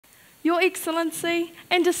Your Excellency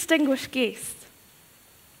and distinguished guests.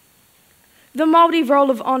 The Māori Roll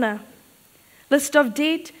of Honour. List of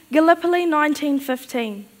dead, Gallipoli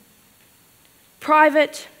 1915.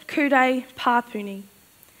 Private Caitlin Papuni,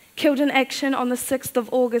 killed in action on the 6th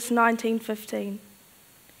of August 1915.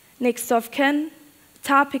 Next of kin,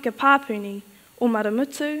 Tāpeka Papuni, o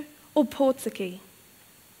Maramutu, o Opotiki.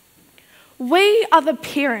 We are the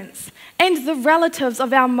parents and the relatives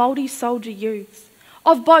of our Māori soldier youths,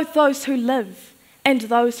 of both those who live and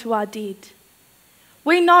those who are dead.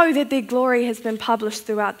 We know that their glory has been published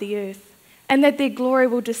throughout the earth, and that their glory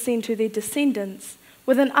will descend to their descendants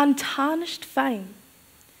with an untarnished fame,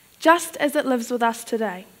 just as it lives with us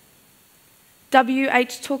today.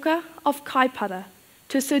 W.H. Tuka of Kaipara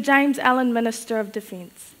to Sir James Allen, Minister of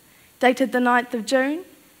Defence, dated the 9th of June,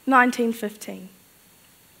 1915.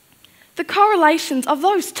 The correlations of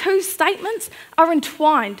those two statements are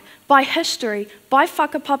entwined by history, by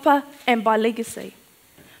whakapapa, and by legacy.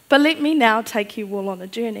 But let me now take you all on a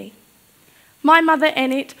journey. My mother,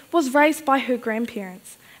 Annette, was raised by her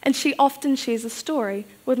grandparents, and she often shares a story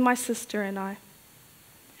with my sister and I.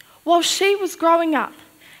 While she was growing up,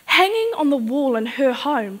 hanging on the wall in her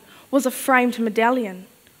home was a framed medallion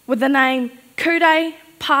with the name Caitlin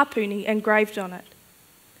Papuni engraved on it.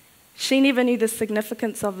 She never knew the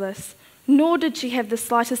significance of this, nor did she have the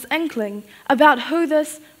slightest inkling about who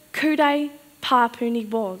this Caitlin Papuni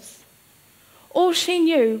was. All she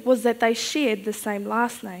knew was that they shared the same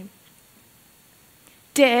last name.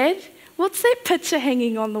 "Dad, what's that picture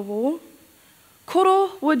hanging on the wall?"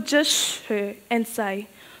 Koro would just shh her and say,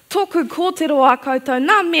 "Tōku kōtero a koutou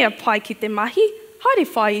nā mea pai ki te mahi, haere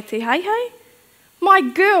whai I te hei hei. My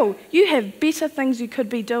girl, you have better things you could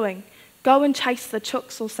be doing. Go and chase the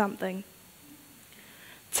chooks or something."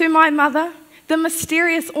 To my mother, the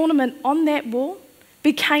mysterious ornament on that wall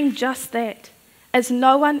became just that, as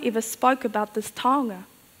no one ever spoke about this taonga,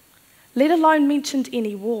 let alone mentioned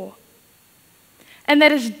any war. And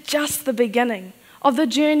that is just the beginning of the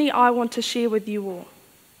journey I want to share with you all.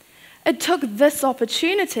 It took this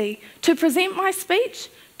opportunity to present my speech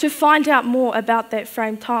to find out more about that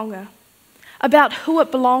framed taonga, about who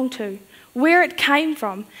it belonged to, where it came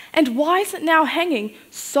from, and why is it now hanging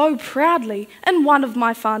so proudly in one of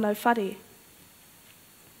my whānau whare.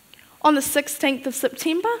 On the 16th of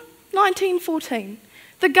September, 1914,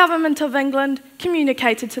 the Government of England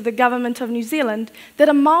communicated to the Government of New Zealand that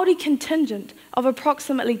a Māori contingent of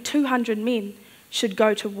approximately 200 men should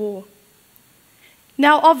go to war.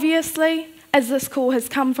 Now obviously, as this call has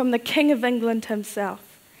come from the King of England himself,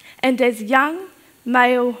 and as young,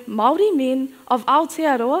 male Māori men of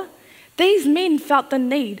Aotearoa, these men felt the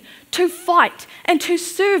need to fight and to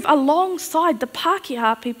serve alongside the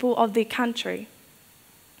Pākehā people of their country.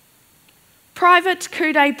 Private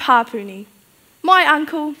Caitlin Papuni, my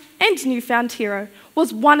uncle and newfound hero,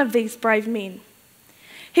 was one of these brave men.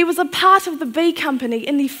 He was a part of the B Company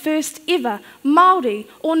in the first ever Māori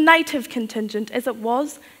or native contingent, as it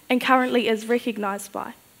was and currently is recognised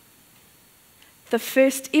by. The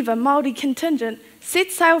first ever Māori contingent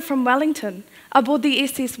set sail from Wellington aboard the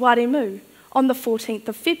SS Waremu on the 14th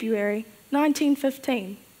of February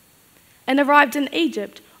 1915 and arrived in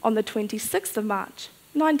Egypt on the 26th of March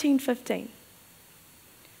 1915.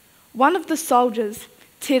 One of the soldiers,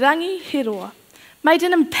 Te Rangi Heroa, made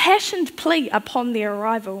an impassioned plea upon their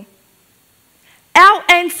arrival. "Our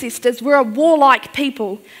ancestors were a warlike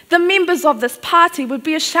people. The members of this party would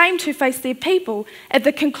be ashamed to face their people at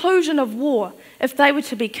the conclusion of war if they were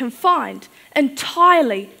to be confined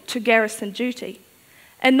entirely to garrison duty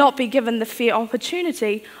and not be given the fair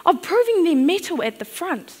opportunity of proving their mettle at the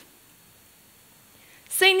front."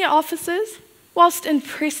 Senior officers, whilst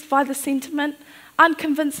impressed by the sentiment,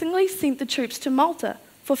 unconvincingly sent the troops to Malta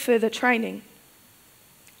for further training.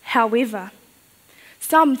 However,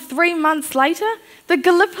 some 3 months later, the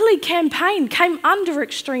Gallipoli campaign came under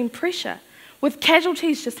extreme pressure, with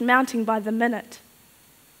casualties just mounting by the minute.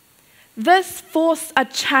 This forced a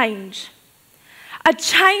change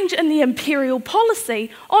in the imperial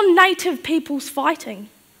policy on native peoples fighting,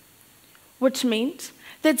 which meant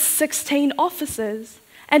that 16 officers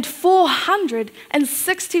and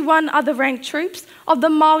 461 other ranked troops of the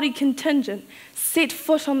Māori contingent set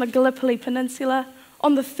foot on the Gallipoli Peninsula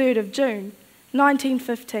on the 3rd of June,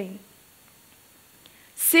 1915.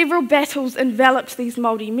 Several battles enveloped these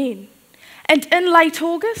Māori men, and in late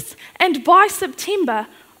August and by September,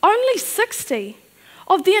 only 60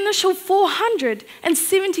 of the initial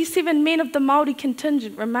 477 men of the Māori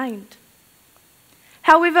contingent remained.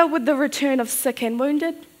 However, with the return of sick and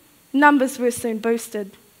wounded, numbers were soon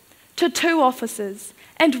boosted to 2 officers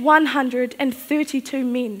and 132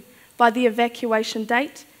 men by the evacuation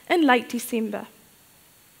date in late December.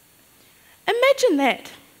 Imagine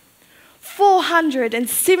that.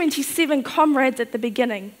 477 comrades at the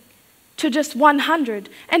beginning to just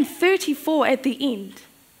 134 at the end.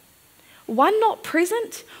 One not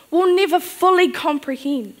present will never fully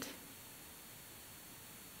comprehend.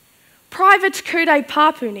 Private Cyril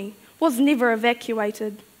Papuni was never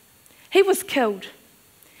evacuated. He was killed.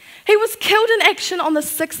 He was killed in action on the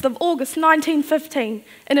 6th of August 1915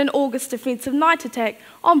 in an August defensive night attack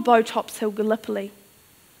on Bowtops Hill, Gallipoli.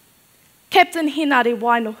 Captain Henare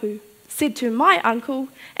Wainohu said to my uncle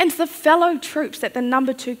and the fellow troops at the No.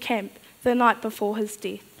 2 camp the night before his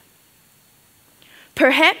death,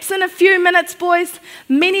 "Perhaps in a few minutes, boys,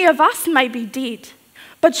 many of us may be dead,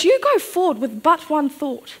 but you go forward with but one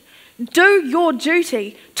thought. Do your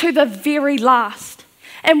duty to the very last,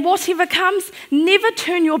 and whatever comes, never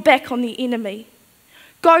turn your back on the enemy.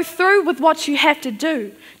 Go through with what you have to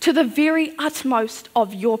do to the very utmost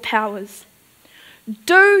of your powers.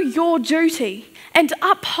 Do your duty and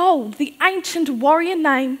uphold the ancient warrior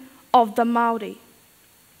name of the Māori."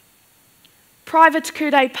 Private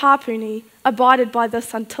Cyril Papuni abided by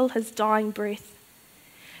this until his dying breath.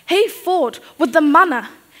 He fought with the mana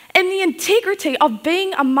and the integrity of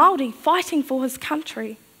being a Māori fighting for his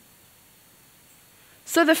country.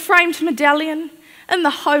 So the framed medallion in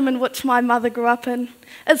the home in which my mother grew up in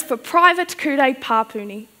is for Private Cyril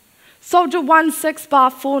Papuni, Soldier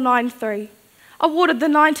 16-493, awarded the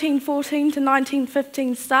 1914 to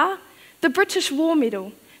 1915 Star, the British War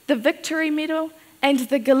Medal, the Victory Medal, and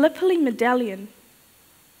the Gallipoli Medallion.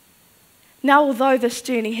 Now, although this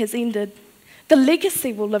journey has ended, the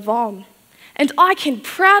legacy will live on, and I can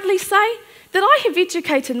proudly say that I have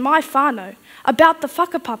educated my whānau about the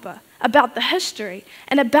whakapapa, about the history,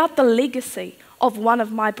 and about the legacy of one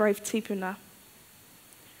of my brave tipuna.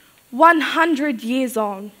 100 years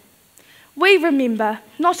on, we remember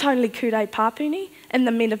not only Cyril Papuni and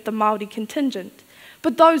the men of the Māori contingent,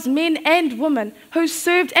 but those men and women who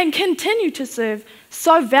served and continue to serve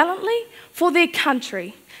so valiantly for their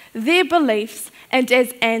country, their beliefs, and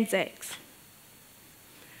as Anzacs.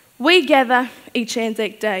 We gather each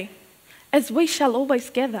Anzac Day, as we shall always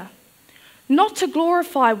gather, not to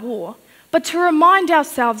glorify war, but to remind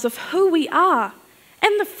ourselves of who we are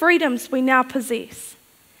and the freedoms we now possess,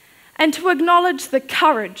 and to acknowledge the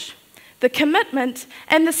courage, the commitment,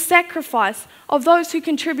 and the sacrifice of those who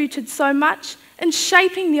contributed so much in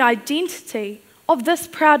shaping the identity of this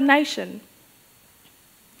proud nation.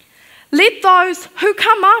 Let those who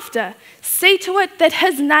come after see to it that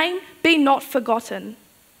his name be not forgotten.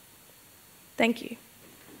 Thank you.